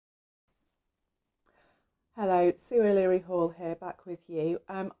Hello, Sue O'Leary Hall here, back with you.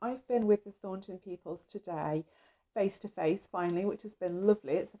 I've been with the Thornton pupils today, face to face finally, which has been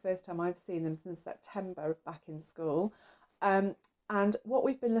lovely. It's the first time I've seen them since September back in school. Um, and what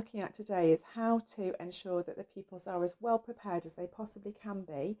we've been looking at today is how to ensure that the pupils are as well prepared as they possibly can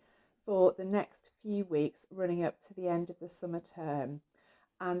be for the next few weeks running up to the end of the summer term.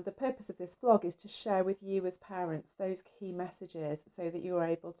 And the purpose of this vlog is to share with you as parents those key messages so that you're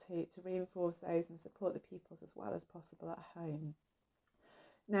able to reinforce those and support the pupils as well as possible at home.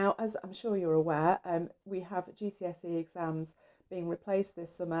 Now, as I'm sure you're aware, we have GCSE exams being replaced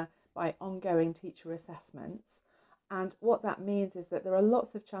this summer by ongoing teacher assessments. And what that means is that there are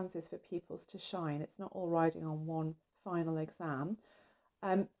lots of chances for pupils to shine. It's not all riding on one final exam.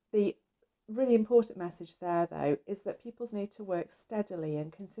 The really important message there, though, is that pupils need to work steadily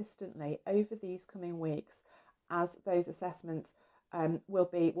and consistently over these coming weeks, as those assessments will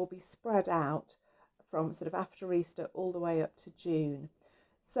be spread out from sort of after Easter all the way up to June.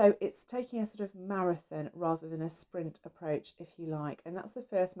 So it's taking a sort of marathon rather than a sprint approach, if you like. And that's the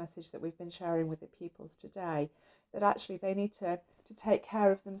first message that we've been sharing with the pupils today, that actually they need to take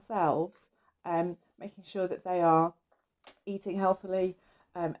care of themselves, making sure that they are eating healthily,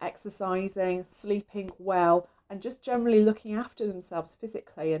 exercising, sleeping well, and just generally looking after themselves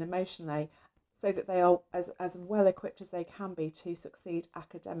physically and emotionally so that they are as well equipped as they can be to succeed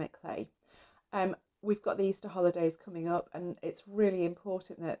academically. We've got the Easter holidays coming up, and it's really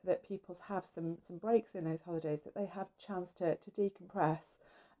important that pupils have some breaks in those holidays, that they have a chance to decompress,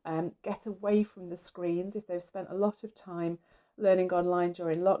 get away from the screens if they've spent a lot of time learning online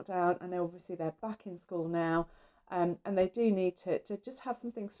during lockdown. And obviously they're back in school now, and they do need to just have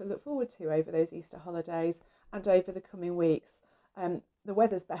some things to look forward to over those Easter holidays and over the coming weeks. The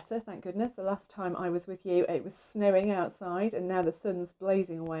weather's better, thank goodness. The last time I was with you, it was snowing outside, and now the sun's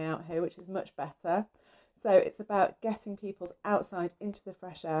blazing away out here, which is much better. So it's about getting pupils outside into the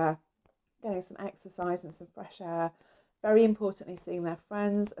fresh air, getting some exercise and some fresh air. Very importantly, seeing their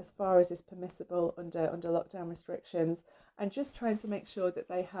friends as far as is permissible under lockdown restrictions, and just trying to make sure that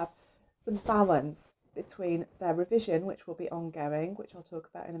they have some balance between their revision, which will be ongoing, which I'll talk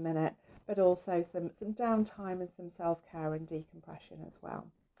about in a minute, but also some downtime and some self-care and decompression as well.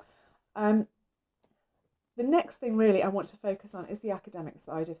 The next thing really I want to focus on is the academic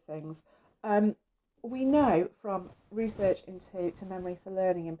side of things. We know from research into memory for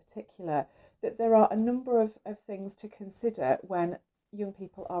learning in particular that there are a number of things to consider when young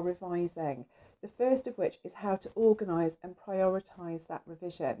people are revising. The first of which is how to organise and prioritise that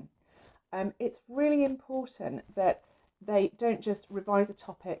revision. It's really important that they don't just revise a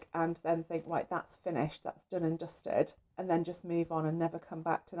topic and then think, right, that's finished, that's done and dusted, and then just move on and never come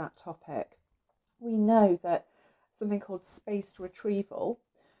back to that topic. We know that something called spaced retrieval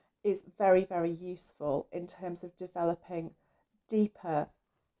is very, very useful in terms of developing deeper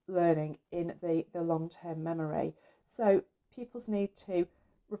learning in the long-term memory. So pupils need to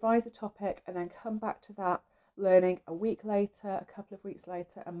revise a topic and then come back to that learning a week later, a couple of weeks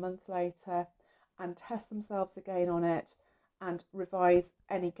later, a month later, and test themselves again on it and revise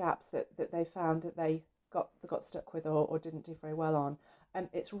any gaps that they found that they got stuck with or didn't do very well on.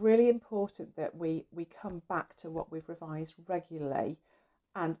 It's really important that we come back to what we've revised regularly,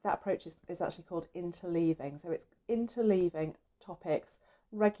 and that approach is actually called interleaving. So it's interleaving topics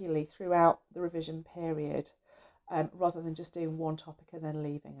regularly throughout the revision period, rather than just doing one topic and then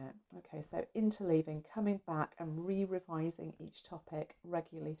leaving it. Okay, so interleaving, coming back and re-revising each topic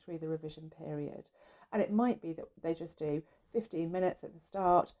regularly through the revision period. And it might be that they just do 15 minutes at the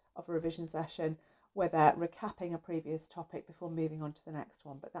start of a revision session where they're recapping a previous topic before moving on to the next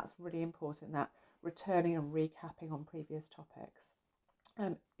one. But that's really important, that returning and recapping on previous topics.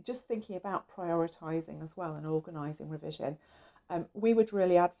 Just thinking about prioritising as well and organising revision, we would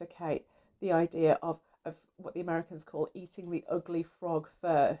really advocate the idea of what the Americans call eating the ugly frog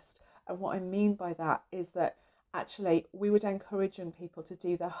first. And what I mean by that is that actually we would encourage young people to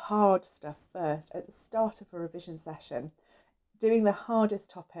do the hard stuff first at the start of a revision session, doing the hardest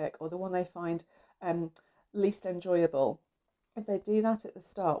topic or the one they find least enjoyable. If they do that at the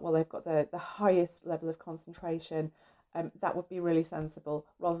start, well, they've got the highest level of concentration. That would be really sensible,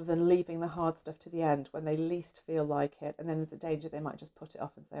 rather than leaving the hard stuff to the end when they least feel like it, and then there's a danger they might just put it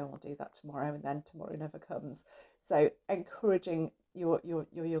off and say, oh, I'll do that tomorrow, and then tomorrow never comes. So encouraging your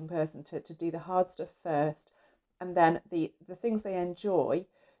young person to do the hard stuff first, and then the things they enjoy,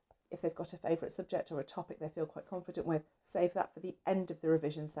 if they've got a favourite subject or a topic they feel quite confident with, save that for the end of the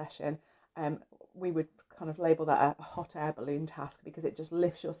revision session. We would kind of label that a hot air balloon task, because it just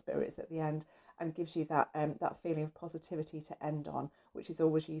lifts your spirits at the end and gives you that feeling of positivity to end on, which is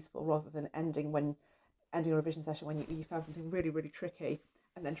always useful, rather than ending when ending a revision session when you found something really, really tricky,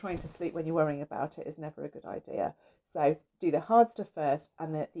 and then trying to sleep when you're worrying about it is never a good idea. So do the hard stuff first,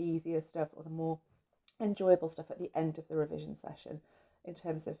 and the easier stuff or the more enjoyable stuff at the end of the revision session in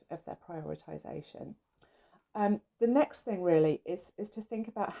terms of their prioritisation. The next thing really is to think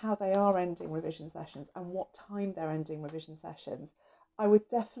about how they are ending revision sessions and what time they're ending revision sessions. I would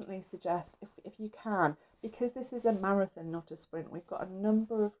definitely suggest, if you can, because this is a marathon, not a sprint, we've got a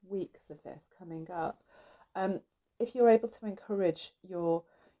number of weeks of this coming up. If you're able to encourage your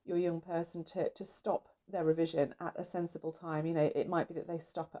young person to stop their revision at a sensible time, it might be that they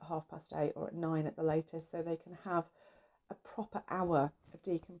stop at 8:30 or at 9 at the latest, so they can have a proper hour of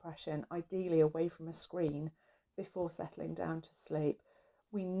decompression, ideally away from a screen, before settling down to sleep.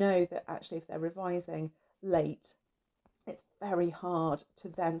 We know that actually if they're revising late, it's very hard to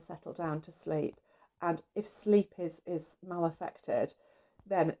then settle down to sleep. And if sleep is malaffected,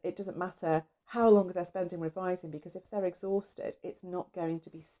 then it doesn't matter how long they're spending revising, because if they're exhausted, it's not going to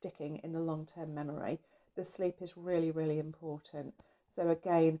be sticking in the long-term memory. The sleep is really, really important. So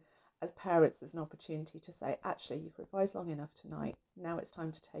again, as parents, there's an opportunity to say, actually, you've revised long enough tonight. Now it's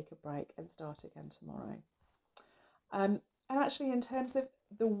time to take a break and start again tomorrow. And actually, in terms of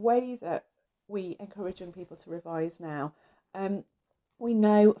the way that we encourage young people to revise now, we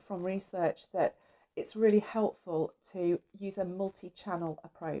know from research that it's really helpful to use a multi-channel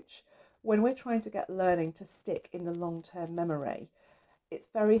approach. When we're trying to get learning to stick in the long-term memory, it's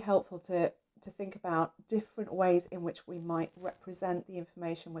very helpful to think about different ways in which we might represent the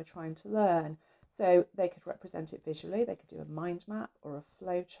information we're trying to learn. So they could represent it visually, they could do a mind map or a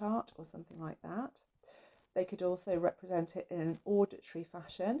flow chart or something like that. They could also represent it in an auditory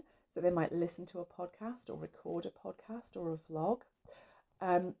fashion, so they might listen to a podcast or record a podcast or a vlog.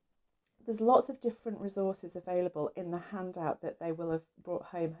 There's lots of different resources available in the handout that they will have brought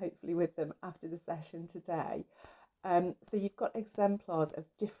home, hopefully with them after the session today. So you've got exemplars of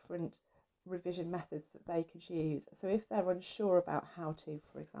different revision methods that they could use. So if they're unsure about how to,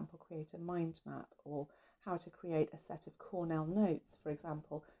 for example, create a mind map or how to create a set of Cornell notes, for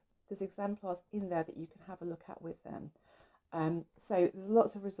example, there's exemplars in there that you can have a look at with them. So there's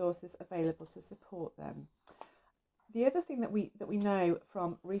lots of resources available to support them. The other thing that we know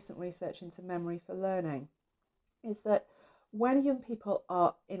from recent research into memory for learning is that when young people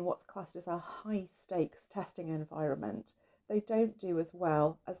are in what's classed as a high stakes testing environment, they don't do as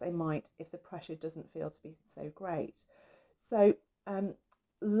well as they might if the pressure doesn't feel to be so great. So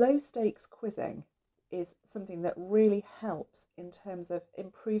low stakes quizzing is something that really helps in terms of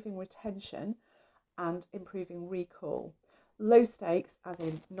improving retention and improving recall. Low stakes, as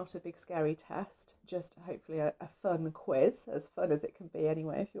in not a big scary test, just hopefully a fun quiz, as fun as it can be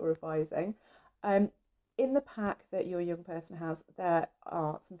anyway if you're revising. In the pack that your young person has, there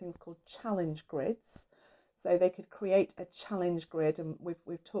are some things called challenge grids. So they could create a challenge grid, and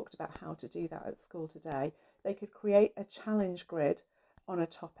we've talked about how to do that at school today. They could create a challenge grid on a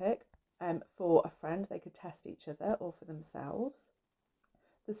topic for a friend. They could test each other or for themselves.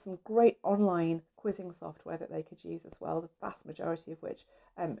 There's some great online quizzing software that they could use as well, the vast majority of which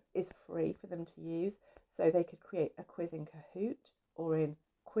is free for them to use. So they could create a quiz in Kahoot or in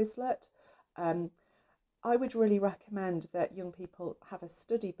Quizlet. I would really recommend that young people have a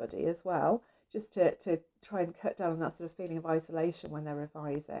study buddy as well, just to try and cut down on that sort of feeling of isolation when they're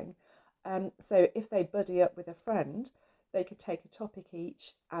revising. So if they buddy up with a friend, they could take a topic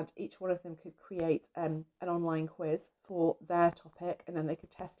each, and each one of them could create an online quiz for their topic, and then they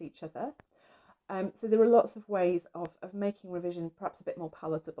could test each other. So there are lots of ways of making revision perhaps a bit more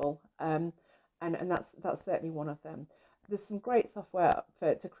palatable, and that's certainly one of them. There's some great software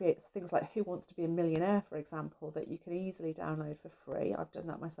to create things like Who Wants to Be a Millionaire, for example, that you can easily download for free. I've done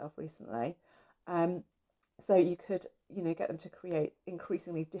that myself recently. So you could, get them to create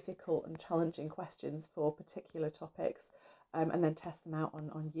increasingly difficult and challenging questions for particular topics, and then test them out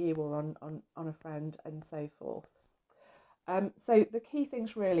on you or on a friend and so forth. So the key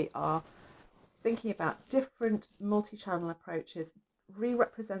things really are thinking about different multi-channel approaches,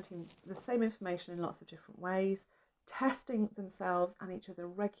 re-representing the same information in lots of different ways, testing themselves and each other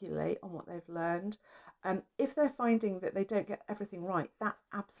regularly on what they've learned. If they're finding that they don't get everything right, that's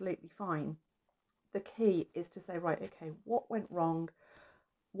absolutely fine. The key is to say, right, okay, what went wrong?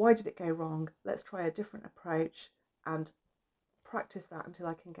 Why did it go wrong? Let's try a different approach and practice that until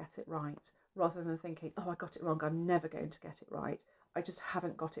I can get it right, rather than thinking, oh, I got it wrong, I'm never going to get it right. I just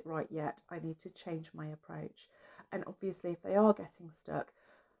haven't got it right yet. I need to change my approach. And obviously, if they are getting stuck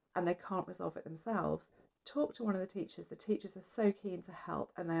and they can't resolve it themselves, talk to one of the teachers. The teachers are so keen to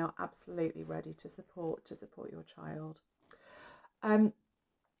help, and they are absolutely ready to support your child.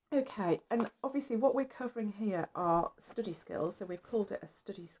 Okay, and obviously what we're covering here are study skills, so we've called it a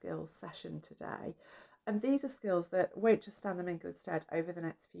study skills session today. And these are skills that won't just stand them in good stead over the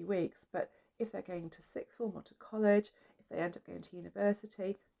next few weeks, but if they're going to sixth form or to college, if they end up going to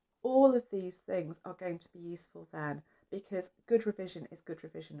university, all of these things are going to be useful then, because good revision is good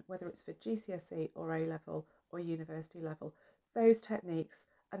revision, whether it's for GCSE or A level or university level. Those techniques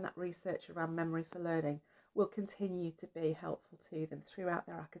and that research around memory for learning will continue to be helpful to them throughout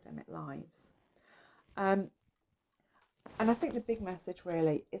their academic lives. And I think the big message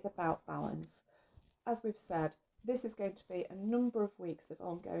really is about balance. As we've said, this is going to be a number of weeks of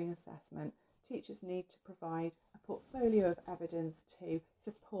ongoing assessment. Teachers need to provide a portfolio of evidence to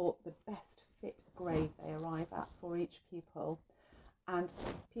support the best fit grade they arrive at for each pupil. And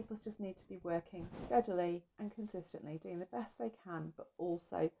pupils just need to be working steadily and consistently, doing the best they can, but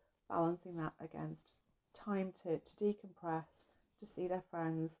also balancing that against time to decompress, to see their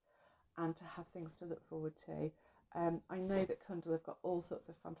friends, and to have things to look forward to. I know that Cundall have got all sorts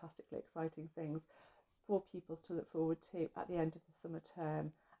of fantastically exciting things for pupils to look forward to at the end of the summer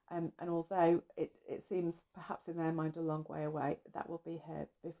term. And although it seems perhaps in their mind a long way away, that will be here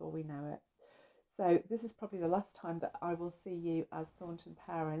before we know it. So this is probably the last time that I will see you as Thornton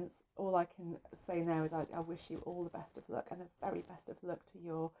parents. All I can say now is I wish you all the best of luck, and the very best of luck to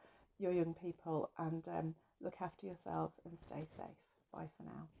your young people, and look after yourselves and stay safe. Bye for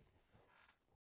now.